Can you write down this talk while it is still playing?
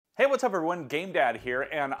Hey, what's up everyone? GameDad here,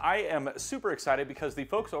 and I am super excited because the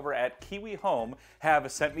folks over at Kiwi Home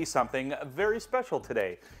have sent me something very special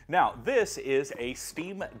today. Now, this is a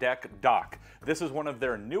Steam Deck dock. This is one of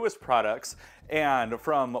their newest products, and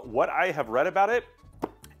from what I have read about it,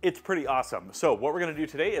 it's pretty awesome. So what we're gonna do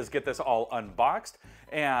today is get this all unboxed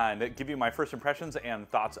and give you my first impressions and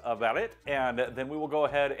thoughts about it. And then we will go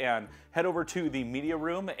ahead and head over to the media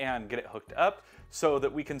room and get it hooked up so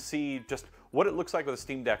that we can see just what it looks like with a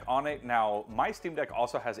Steam Deck on it. Now, my Steam Deck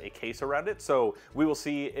also has a case around it, so we will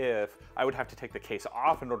see if I would have to take the case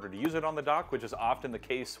off in order to use it on the dock, which is often the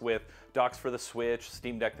case with docks for the Switch,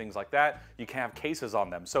 Steam Deck, things like that. You can have cases on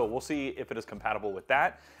them. So we'll see if it is compatible with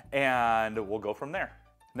that, and we'll go from there.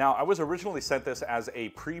 Now, I was originally sent this as a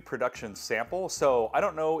pre-production sample, so I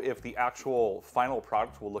don't know if the actual final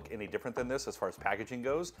product will look any different than this as far as packaging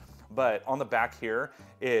goes, but on the back here,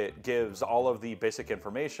 it gives all of the basic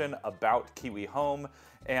information about Kiwi Home,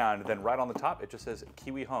 and then right on the top, it just says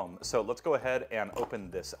Kiwi Home. So let's go ahead and open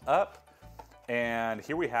this up. And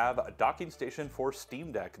here we have a docking station for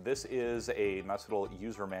Steam Deck. This is a nice little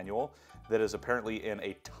user manual that is apparently in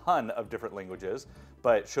a ton of different languages,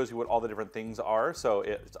 but shows you what all the different things are. So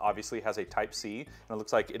it obviously has a Type-C, and it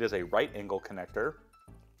looks like it is a right angle connector.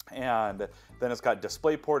 And then it's got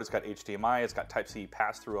DisplayPort, it's got HDMI, it's got Type-C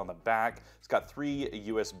pass-through on the back. It's got 3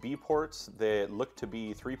 USB ports that look to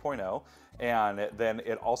be 3.0, and then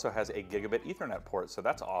it also has a gigabit Ethernet port, so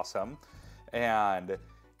that's awesome. And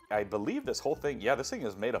I believe this whole thing, yeah, this thing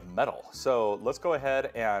is made of metal. So let's go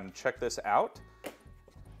ahead and check this out.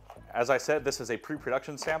 As I said, this is a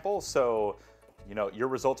pre-production sample, so you know, your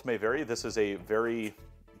results may vary. This is a very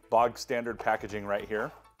bog standard packaging right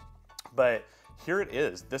here. But here it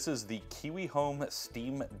is. This is the Kiwi Home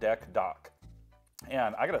Steam Deck dock.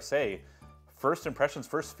 And I gotta say, first impressions,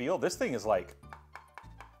 first feel, this thing is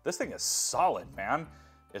solid, man.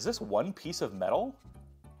 Is this one piece of metal?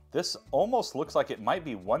 This almost looks like it might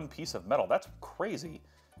be one piece of metal. That's crazy.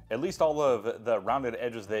 At least all of the rounded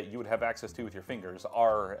edges that you would have access to with your fingers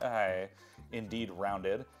are indeed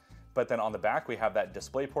rounded. But then on the back, we have that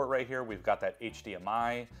display port right here. We've got that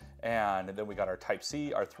HDMI, and then we got our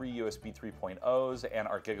Type-C, our 3 USB 3.0s, and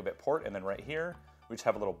our gigabit port. And then right here, we just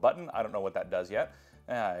have a little button. I don't know what that does yet.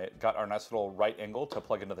 Got our nice little right angle to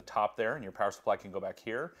plug into the top there, and your power supply can go back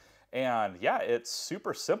here. And yeah, it's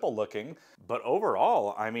super simple looking, but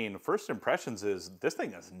overall, I mean, first impressions is this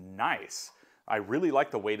thing is nice. I really like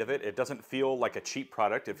the weight of it. It doesn't feel like a cheap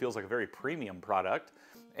product. It feels like a very premium product.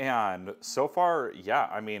 And so far, yeah,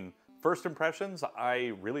 I mean, first impressions,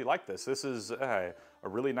 I really like this. This is a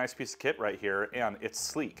really nice piece of kit right here, and it's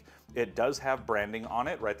sleek. It does have branding on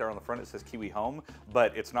it. Right there on the front, it says Kiwi Home,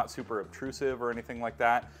 but it's not super obtrusive or anything like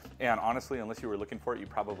that. And honestly, unless you were looking for it, you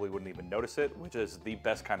probably wouldn't even notice it, which is the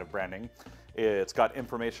best kind of branding. It's got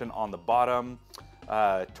information on the bottom,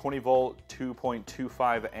 20 volt,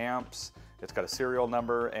 2.25 amps. It's got a serial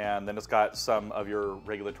number, and then it's got some of your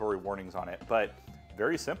regulatory warnings on it. But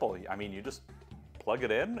very simple. I mean, you just plug it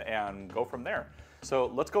in and go from there. So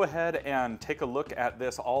let's go ahead and take a look at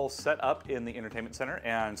this all set up in the entertainment center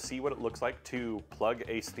and see what it looks like to plug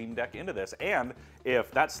a Steam Deck into this, and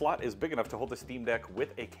if that slot is big enough to hold the Steam Deck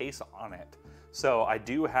with a case on it. So I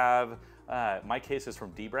do have, my case is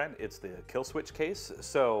from D-Brand. It's the Kill Switch case.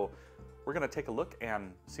 So we're gonna take a look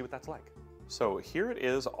and see what that's like. So here it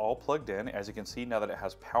is all plugged in. As you can see, now that it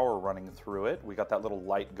has power running through it, we got that little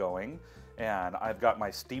light going, and I've got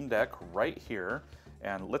my Steam Deck right here.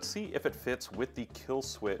 And let's see if it fits with the Kill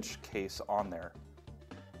Switch case on there.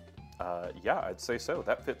 Yeah, I'd say so.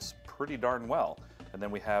 That fits pretty darn well. And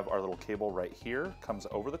then we have our little cable right here, comes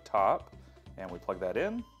over the top, and we plug that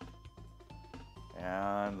in.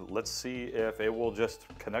 And let's see if it will just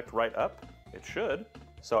connect right up. It should.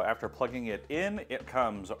 So after plugging it in, it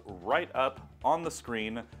comes right up on the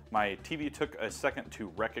screen. My TV took a second to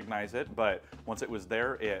recognize it, but once it was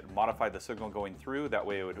there, it modified the signal going through. That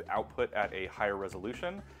way it would output at a higher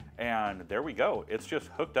resolution. And there we go. It's just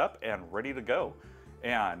hooked up and ready to go.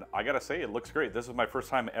 And I gotta say, it looks great. This is my first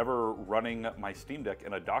time ever running my Steam Deck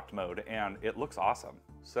in a docked mode, and it looks awesome.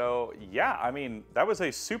 So yeah, I mean, that was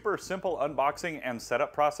a super simple unboxing and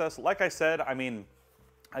setup process. Like I said, I mean,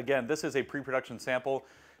 again, this is a pre-production sample.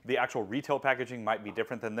 The actual retail packaging might be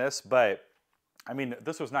different than this, but I mean,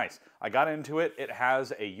 this was nice. I got into it. It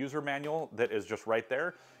has a user manual that is just right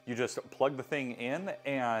there. You just plug the thing in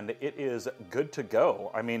and it is good to go.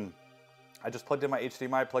 I mean, I just plugged in my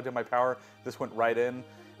HDMI, plugged in my power. This went right in,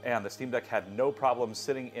 and the Steam Deck had no problem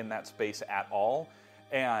sitting in that space at all.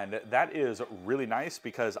 And that is really nice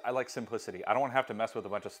because I like simplicity. I don't want to have to mess with a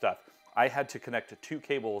bunch of stuff. I had to connect 2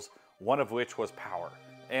 cables, one of which was power.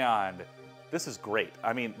 And This is great.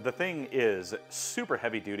 I mean, the thing is super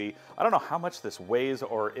heavy duty. I don't know how much this weighs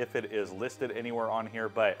or if it is listed anywhere on here,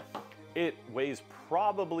 but it weighs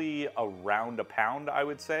probably around a pound, I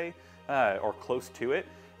would say, or close to it,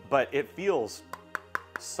 but it feels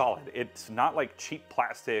solid. It's not like cheap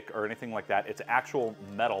plastic or anything like that. It's actual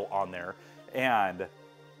metal on there, and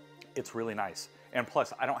it's really nice. And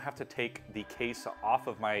plus, I don't have to take the case off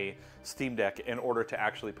of my Steam Deck in order to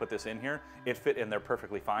actually put this in here. It fit in there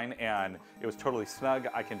perfectly fine, and it was totally snug.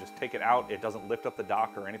 I can just take it out. It doesn't lift up the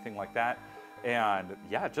dock or anything like that. And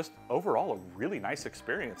yeah, just overall a really nice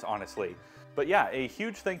experience, honestly. But yeah, a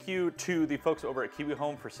huge thank you to the folks over at Kiwi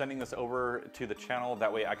Home for sending this over to the channel.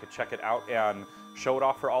 That way I could check it out and show it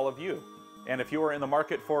off for all of you. And if you are in the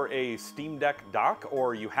market for a Steam Deck dock,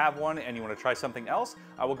 or you have one and you want to try something else,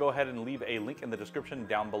 I will go ahead and leave a link in the description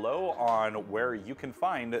down below on where you can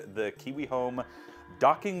find the Kiwi Home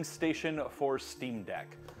docking station for Steam Deck.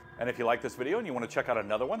 And if you like this video and you want to check out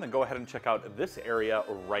another one, then go ahead and check out this area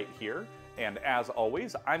right here. And as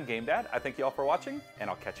always, I'm GameDad. I thank you all for watching, and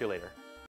I'll catch you later.